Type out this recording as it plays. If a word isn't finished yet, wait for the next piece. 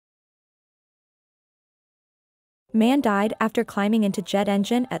Man died after climbing into jet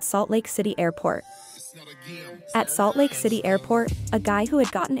engine at Salt Lake City Airport. At Salt Lake City Airport, a guy who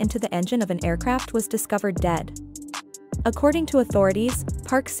had gotten into the engine of an aircraft was discovered dead. According to authorities,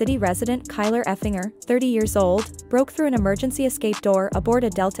 Park City resident Kyler Effinger, 30 years old, broke through an emergency escape door aboard a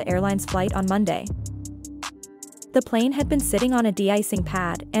Delta Airlines flight on Monday. The plane had been sitting on a de-icing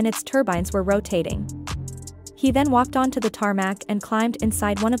pad and its turbines were rotating. He then walked onto the tarmac and climbed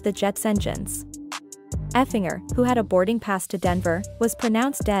inside one of the jet's engines. Effinger, who had a boarding pass to Denver, was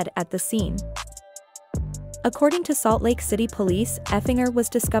pronounced dead at the scene. According to Salt Lake City Police, Effinger was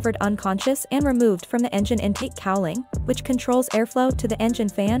discovered unconscious and removed from the engine intake cowling, which controls airflow to the engine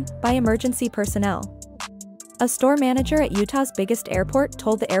fan, by emergency personnel. A store manager at Utah's biggest airport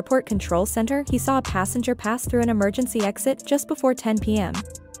told the airport control center he saw a passenger pass through an emergency exit just before 10 p.m.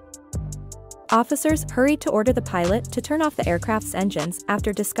 Officers hurried to order the pilot to turn off the aircraft's engines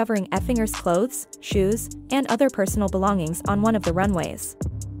after discovering Effinger's clothes, shoes, and other personal belongings on one of the runways.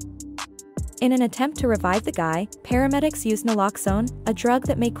 In an attempt to revive the guy, paramedics used naloxone, a drug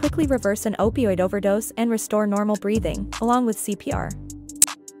that may quickly reverse an opioid overdose and restore normal breathing, along with CPR.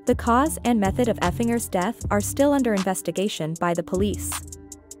 The cause and method of Effinger's death are still under investigation by the police.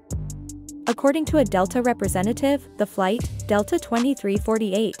 According to a Delta representative, the flight, Delta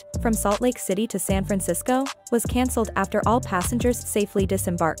 2348, from Salt Lake City to San Francisco, was canceled after all passengers safely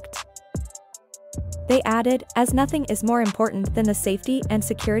disembarked. They added, "As nothing is more important than the safety and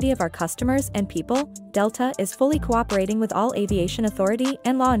security of our customers and people, Delta is fully cooperating with all aviation authority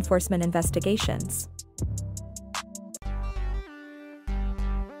and law enforcement investigations."